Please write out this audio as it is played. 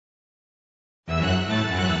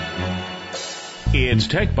It's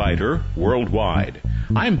TechBiter Worldwide.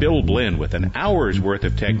 I'm Bill Blinn with an hour's worth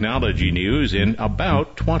of technology news in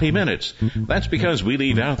about 20 minutes. That's because we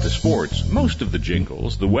leave out the sports, most of the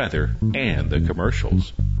jingles, the weather, and the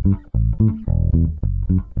commercials.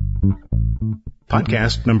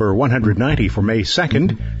 Podcast number 190 for May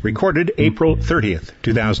 2nd, recorded April 30th,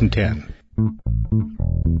 2010.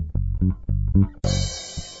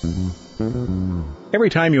 Every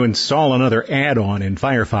time you install another add-on in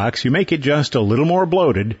Firefox, you make it just a little more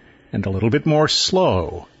bloated and a little bit more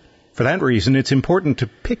slow. For that reason, it's important to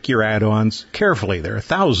pick your add-ons carefully. There are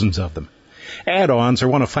thousands of them. Add-ons are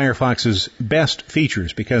one of Firefox's best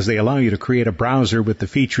features because they allow you to create a browser with the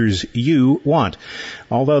features you want.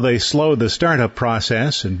 Although they slow the startup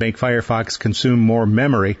process and make Firefox consume more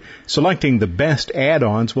memory, selecting the best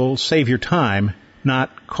add-ons will save your time,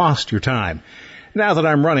 not cost your time. Now that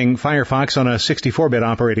I'm running Firefox on a 64-bit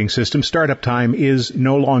operating system, startup time is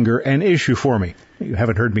no longer an issue for me. You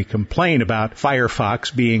haven't heard me complain about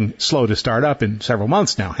Firefox being slow to start up in several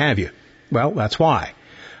months now, have you? Well, that's why.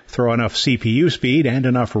 Throw enough CPU speed and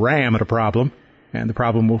enough RAM at a problem, and the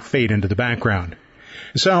problem will fade into the background.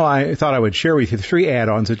 So I thought I would share with you 3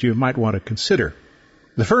 add-ons that you might want to consider.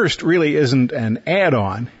 The first really isn't an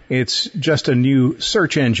add-on, it's just a new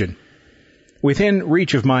search engine. Within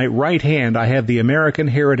reach of my right hand, I have the American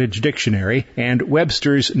Heritage Dictionary and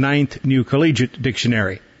Webster's 9th New Collegiate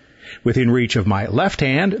Dictionary. Within reach of my left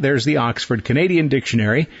hand, there's the Oxford Canadian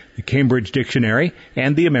Dictionary, the Cambridge Dictionary,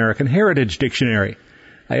 and the American Heritage Dictionary.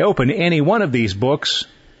 I open any one of these books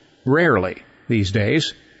rarely these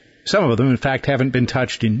days. Some of them, in fact, haven't been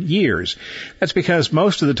touched in years. That's because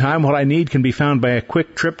most of the time what I need can be found by a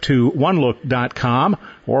quick trip to onelook.com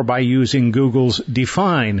or by using Google's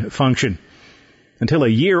Define function. Until a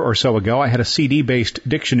year or so ago, I had a CD-based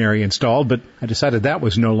dictionary installed, but I decided that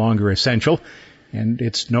was no longer essential, and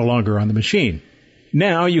it's no longer on the machine.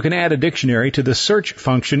 Now you can add a dictionary to the search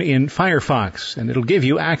function in Firefox, and it'll give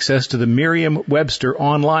you access to the Merriam-Webster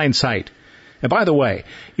online site. And by the way,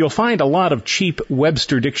 you'll find a lot of cheap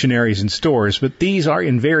Webster dictionaries in stores, but these are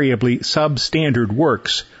invariably substandard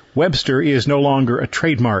works. Webster is no longer a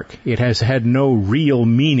trademark. It has had no real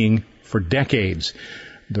meaning for decades.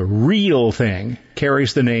 The real thing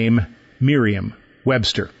carries the name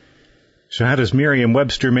Merriam-Webster. So how does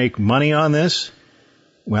Merriam-Webster make money on this?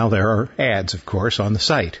 Well, there are ads, of course, on the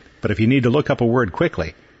site. But if you need to look up a word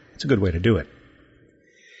quickly, it's a good way to do it.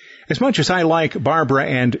 As much as I like Barbara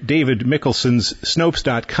and David Mickelson's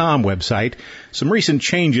Snopes.com website, some recent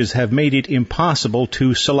changes have made it impossible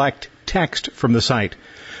to select text from the site.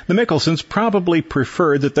 The Mickelsons probably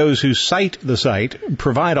prefer that those who cite the site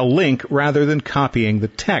provide a link rather than copying the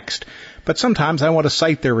text. But sometimes I want to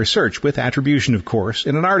cite their research, with attribution, of course,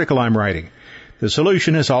 in an article I'm writing. The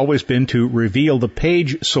solution has always been to reveal the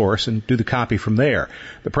page source and do the copy from there.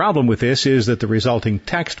 The problem with this is that the resulting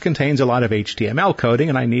text contains a lot of HTML coding,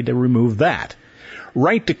 and I need to remove that.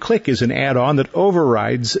 Right to Click is an add-on that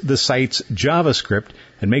overrides the site's JavaScript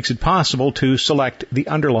and makes it possible to select the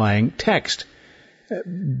underlying text.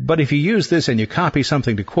 But if you use this and you copy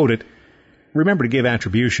something to quote it, remember to give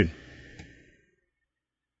attribution.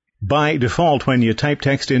 By default, when you type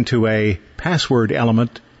text into a password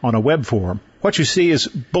element on a web form, what you see is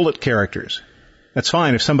bullet characters. That's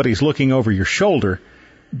fine if somebody's looking over your shoulder,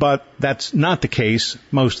 but that's not the case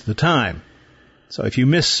most of the time. So if you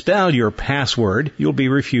misspell your password, you'll be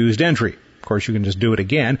refused entry. Of course, you can just do it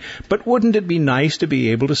again, but wouldn't it be nice to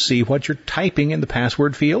be able to see what you're typing in the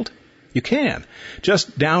password field? You can.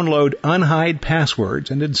 Just download Unhide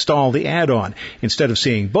Passwords and install the add-on. Instead of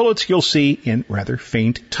seeing bullets, you'll see, in rather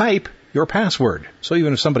faint type, your password. So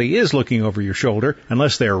even if somebody is looking over your shoulder,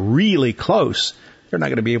 unless they're really close, they're not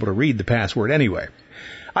going to be able to read the password anyway.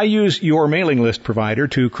 I use your mailing list provider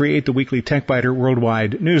to create the weekly TechBiter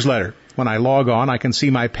Worldwide newsletter. When I log on, I can see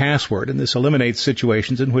my password, and this eliminates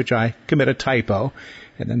situations in which I commit a typo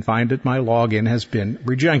and then find that my login has been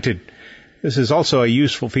rejected. This is also a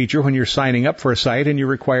useful feature when you're signing up for a site and you're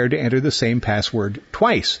required to enter the same password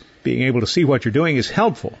twice. Being able to see what you're doing is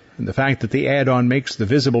helpful, and the fact that the add-on makes the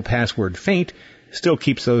visible password faint still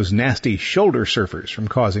keeps those nasty shoulder surfers from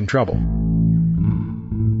causing trouble.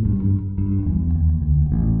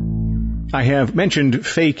 I have mentioned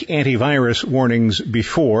fake antivirus warnings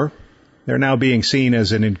before. They're now being seen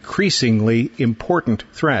as an increasingly important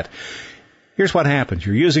threat. Here's what happens.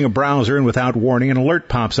 You're using a browser, and without warning, an alert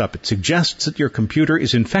pops up. It suggests that your computer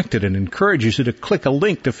is infected and encourages you to click a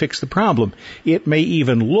link to fix the problem. It may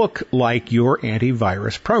even look like your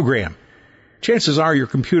antivirus program. Chances are your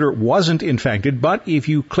computer wasn't infected, but if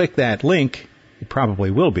you click that link, it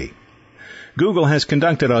probably will be. Google has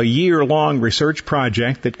conducted a year-long research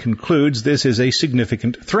project that concludes this is a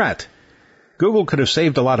significant threat. Google could have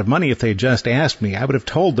saved a lot of money if they had just asked me. I would have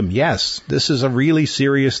told them, yes, this is a really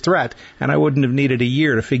serious threat, and I wouldn't have needed a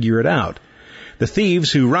year to figure it out. The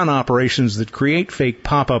thieves who run operations that create fake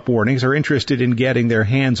pop-up warnings are interested in getting their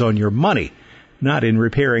hands on your money, not in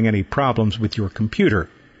repairing any problems with your computer.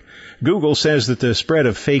 Google says that the spread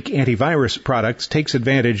of fake antivirus products takes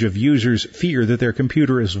advantage of users' fear that their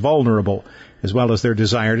computer is vulnerable, as well as their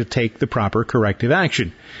desire to take the proper corrective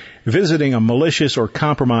action. Visiting a malicious or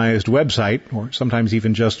compromised website, or sometimes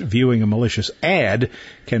even just viewing a malicious ad,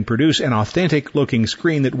 can produce an authentic-looking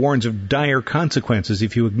screen that warns of dire consequences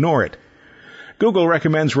if you ignore it. Google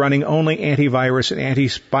recommends running only antivirus and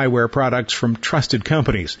anti-spyware products from trusted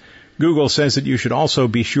companies. Google says that you should also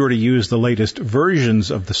be sure to use the latest versions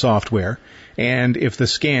of the software, and if the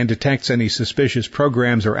scan detects any suspicious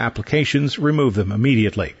programs or applications, remove them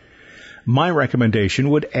immediately. My recommendation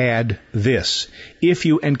would add this. If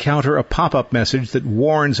you encounter a pop-up message that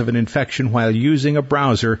warns of an infection while using a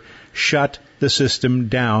browser, shut the system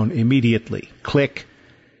down immediately. Click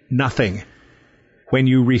nothing. When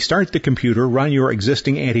you restart the computer, run your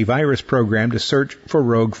existing antivirus program to search for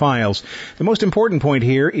rogue files. The most important point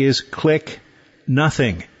here is click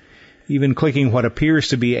nothing. Even clicking what appears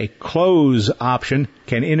to be a close option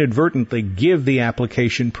can inadvertently give the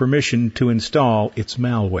application permission to install its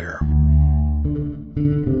malware.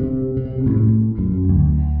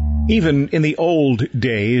 Even in the old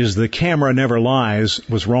days, the camera never lies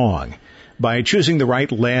was wrong. By choosing the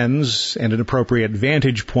right lens and an appropriate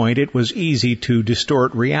vantage point, it was easy to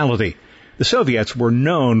distort reality. The Soviets were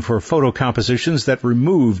known for photo compositions that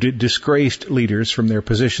removed disgraced leaders from their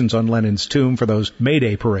positions on Lenin's tomb for those May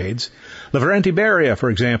Day parades. Lavrentiy Beria, for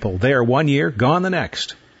example, there one year, gone the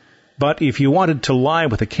next. But if you wanted to lie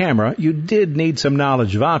with a camera, you did need some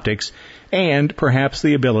knowledge of optics and perhaps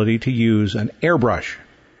the ability to use an airbrush.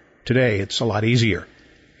 Today, it's a lot easier.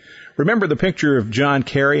 Remember the picture of John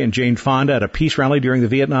Kerry and Jane Fonda at a peace rally during the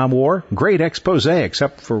Vietnam War? Great expose,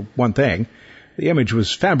 except for one thing. The image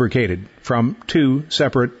was fabricated from two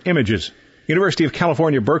separate images. University of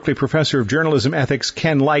California, Berkeley professor of journalism ethics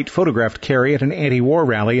Ken Light photographed Kerry at an anti-war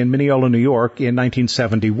rally in Mineola, New York in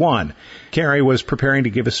 1971. Kerry was preparing to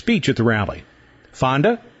give a speech at the rally.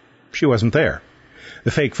 Fonda? She wasn't there.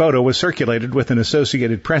 The fake photo was circulated with an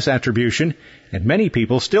Associated Press attribution, and many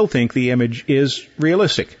people still think the image is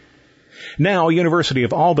realistic. Now, University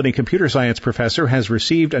of Albany computer science professor has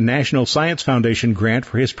received a National Science Foundation grant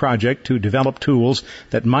for his project to develop tools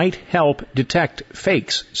that might help detect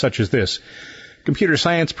fakes such as this. Computer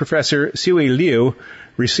science professor Siwei Liu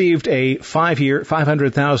received a 5-year,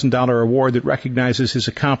 $500,000 award that recognizes his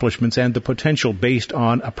accomplishments and the potential based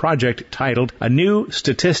on a project titled A New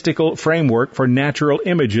Statistical Framework for Natural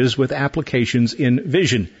Images with Applications in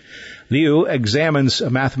Vision. Liu examines a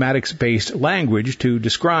mathematics-based language to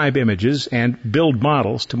describe images and build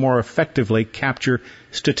models to more effectively capture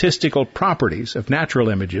statistical properties of natural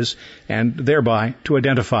images and thereby to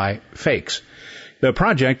identify fakes. The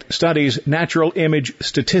project studies natural image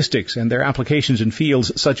statistics and their applications in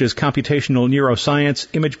fields such as computational neuroscience,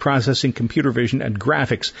 image processing, computer vision, and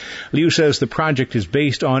graphics. Liu says the project is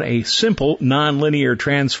based on a simple nonlinear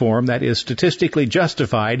transform that is statistically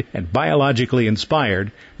justified and biologically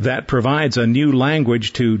inspired that provides a new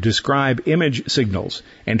language to describe image signals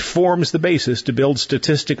and forms the basis to build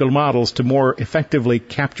statistical models to more effectively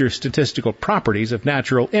capture statistical properties of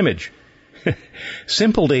natural image.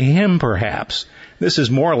 Simple to him, perhaps. This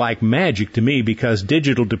is more like magic to me because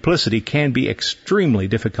digital duplicity can be extremely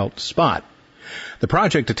difficult to spot. The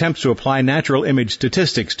project attempts to apply natural image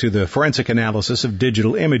statistics to the forensic analysis of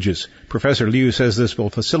digital images. Professor Liu says this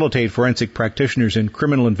will facilitate forensic practitioners in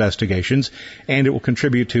criminal investigations, and it will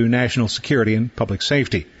contribute to national security and public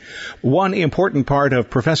safety. One important part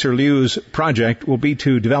of Professor Liu's project will be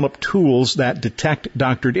to develop tools that detect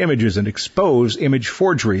doctored images and expose image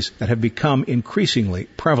forgeries that have become increasingly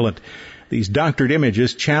prevalent. These doctored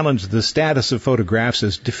images challenge the status of photographs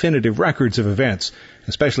as definitive records of events,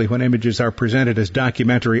 especially when images are presented as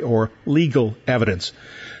documentary or legal evidence.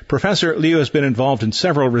 Professor Liu has been involved in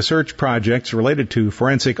several research projects related to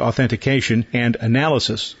forensic authentication and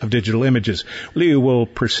analysis of digital images. Liu will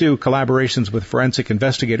pursue collaborations with forensic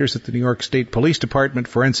investigators at the New York State Police Department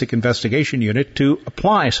Forensic Investigation Unit to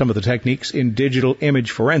apply some of the techniques in digital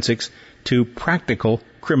image forensics to practical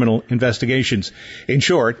criminal investigations. In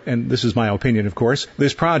short, and this is my opinion, of course,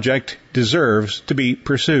 this project deserves to be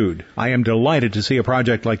pursued. I am delighted to see a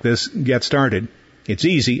project like this get started. It's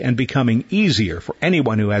easy and becoming easier for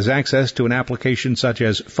anyone who has access to an application such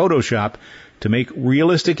as Photoshop to make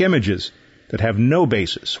realistic images that have no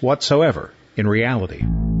basis whatsoever in reality.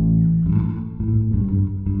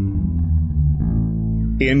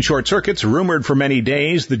 In short circuits, rumored for many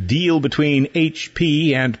days, the deal between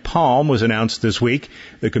HP and Palm was announced this week.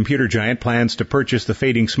 The computer giant plans to purchase the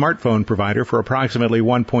fading smartphone provider for approximately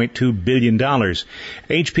 $1.2 billion.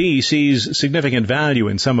 HP sees significant value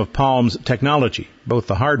in some of Palm's technology, both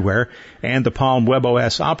the hardware and the Palm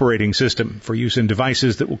WebOS operating system, for use in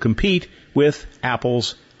devices that will compete with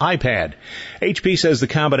Apple's iPad. HP says the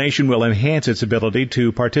combination will enhance its ability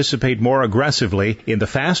to participate more aggressively in the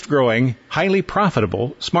fast-growing, highly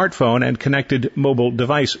profitable smartphone and connected mobile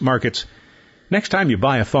device markets. Next time you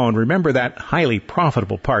buy a phone, remember that highly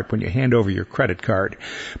profitable part when you hand over your credit card.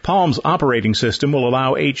 Palm's operating system will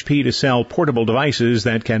allow HP to sell portable devices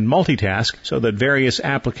that can multitask so that various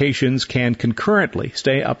applications can concurrently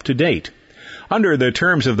stay up to date. Under the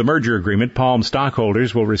terms of the merger agreement, Palm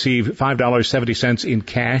stockholders will receive $5.70 in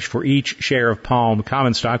cash for each share of Palm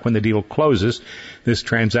common stock when the deal closes. This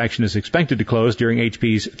transaction is expected to close during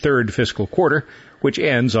HP's third fiscal quarter, which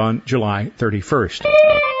ends on July 31st.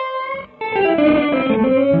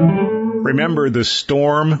 Remember the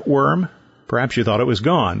storm worm? Perhaps you thought it was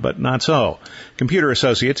gone, but not so. Computer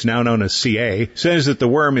Associates, now known as CA, says that the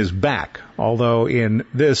worm is back, although in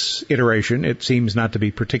this iteration it seems not to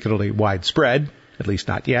be particularly widespread, at least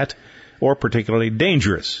not yet, or particularly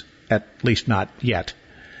dangerous, at least not yet.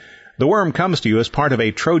 The worm comes to you as part of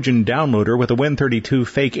a Trojan downloader with a Win32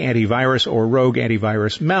 fake antivirus or rogue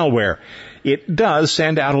antivirus malware. It does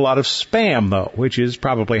send out a lot of spam, though, which is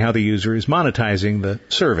probably how the user is monetizing the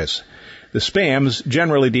service. The spams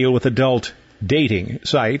generally deal with adult dating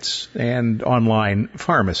sites and online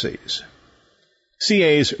pharmacies.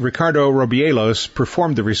 CA's Ricardo Robielos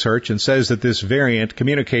performed the research and says that this variant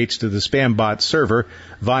communicates to the SpamBot server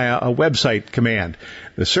via a website command.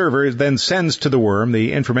 The server then sends to the worm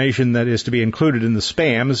the information that is to be included in the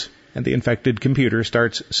spams, and the infected computer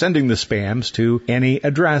starts sending the spams to any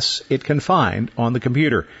address it can find on the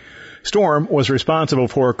computer. Storm was responsible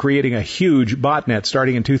for creating a huge botnet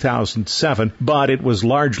starting in 2007, but it was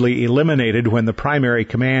largely eliminated when the primary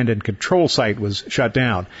command and control site was shut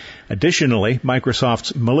down. Additionally,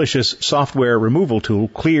 Microsoft's malicious software removal tool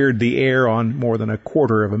cleared the air on more than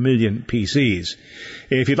 250,000 PCs.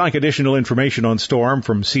 If you'd like additional information on Storm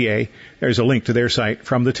from CA, there's a link to their site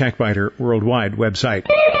from the TechBiter Worldwide website.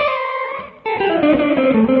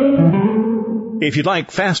 If you'd like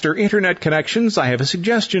faster internet connections, I have a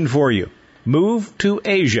suggestion for you. Move to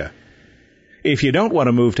Asia. If you don't want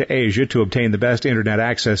to move to Asia to obtain the best internet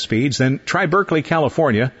access speeds, then try Berkeley,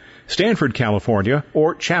 California, Stanford, California,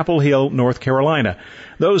 or Chapel Hill, North Carolina.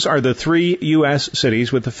 Those are the 3 U.S.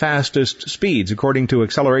 cities with the fastest speeds, according to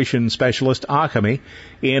acceleration specialist Akamai.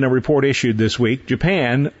 In a report issued this week,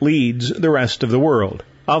 Japan leads the rest of the world.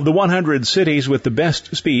 Of the 100 cities with the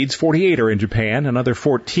best speeds, 48 are in Japan, another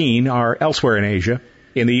 14 are elsewhere in Asia.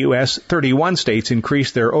 In the U.S., 31 states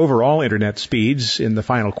increased their overall internet speeds in the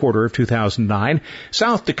final quarter of 2009.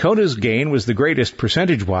 South Dakota's gain was the greatest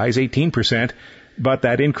percentage-wise, 18%, but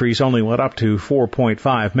that increase only went up to 4.5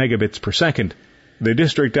 megabits per second. The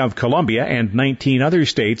District of Columbia and 19 other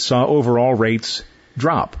states saw overall rates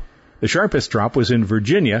drop. The sharpest drop was in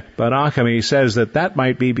Virginia, but Akamai says that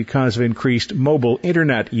might be because of increased mobile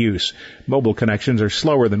internet use. Mobile connections are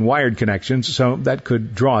slower than wired connections, so that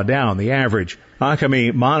could draw down the average.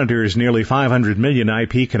 Akamai monitors nearly 500 million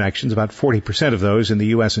IP connections, about 40% of those in the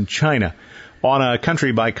U.S. and China. On a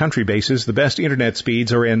country-by-country basis, the best internet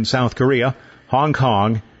speeds are in South Korea, Hong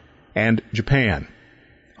Kong, and Japan.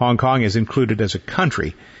 Hong Kong is included as a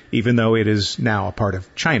country, even though it is now a part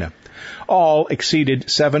of China. All exceeded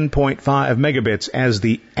 7.5 megabits as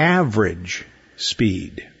the average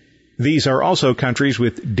speed. These are also countries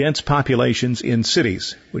with dense populations in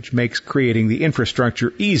cities, which makes creating the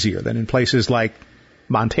infrastructure easier than in places like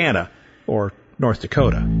Montana or North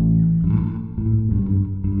Dakota.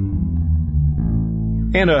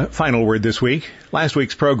 And a final word this week. Last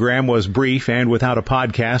week's program was brief and without a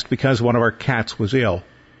podcast because one of our cats was ill.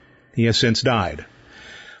 He has since died.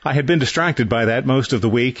 I had been distracted by that most of the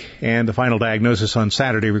week, and the final diagnosis on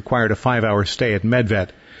Saturday required a 5-hour stay at MedVet.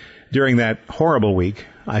 During that horrible week,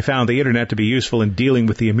 I found the Internet to be useful in dealing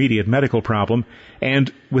with the immediate medical problem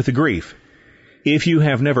and with the grief. If you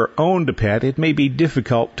have never owned a pet, it may be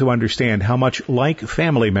difficult to understand how much like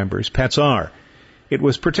family members pets are. It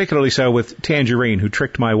was particularly so with Tangerine, who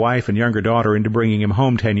tricked my wife and younger daughter into bringing him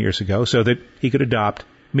home 10 years ago so that he could adopt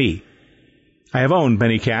me. I have owned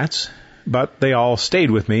many cats, but they all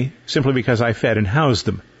stayed with me simply because I fed and housed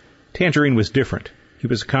them. Tangerine was different. He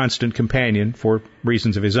was a constant companion for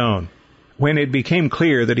reasons of his own. When it became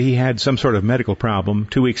clear that he had some sort of medical problem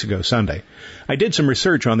 2 weeks ago Sunday, I did some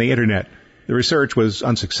research on the Internet. The research was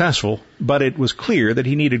unsuccessful, but it was clear that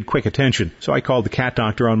he needed quick attention, so I called the cat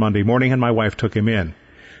doctor on Monday morning and my wife took him in.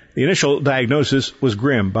 The initial diagnosis was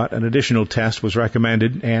grim, but an additional test was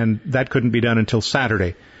recommended, and that couldn't be done until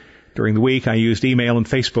Saturday. During the week, I used email and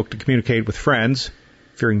Facebook to communicate with friends.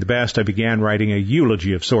 Fearing the best, I began writing a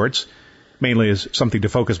eulogy of sorts, mainly as something to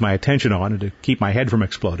focus my attention on and to keep my head from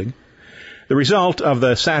exploding. The result of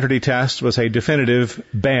the Saturday test was a definitive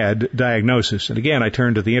bad diagnosis, and again I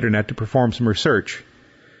turned to the internet to perform some research.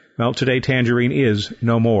 Well, today Tangerine is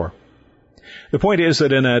no more. The point is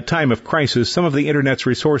that in a time of crisis, some of the internet's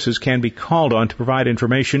resources can be called on to provide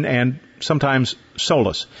information and sometimes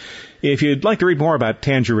solace. If you'd like to read more about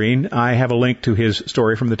Tangerine, I have a link to his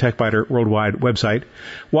story from the TechBiter Worldwide website.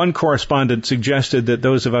 One correspondent suggested that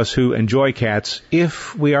those of us who enjoy cats,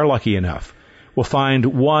 if we are lucky enough, will find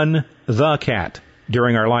the cat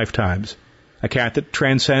during our lifetimes, a cat that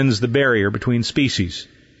transcends the barrier between species.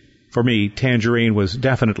 For me, Tangerine was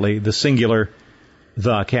definitely the singular,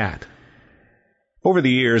 the cat. Over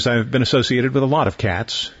the years, I've been associated with a lot of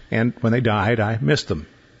cats, and when they died, I missed them.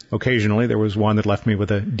 Occasionally, there was one that left me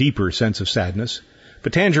with a deeper sense of sadness.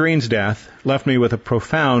 But Tangerine's death left me with a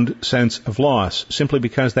profound sense of loss, simply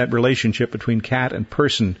because that relationship between cat and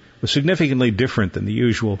person was significantly different than the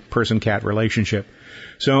usual person-cat relationship.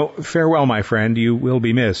 So, farewell, my friend. You will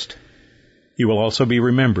be missed. You will also be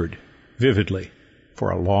remembered, vividly,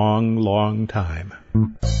 for a long, long time.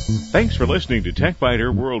 Thanks for listening to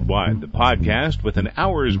TechBiter Worldwide, the podcast with an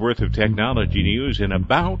hour's worth of technology news in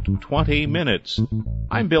about 20 minutes.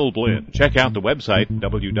 I'm Bill Blinn. Check out the website,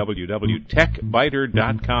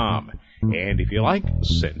 www.techbiter.com. And if you like,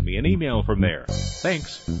 send me an email from there.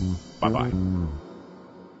 Thanks. Bye-bye.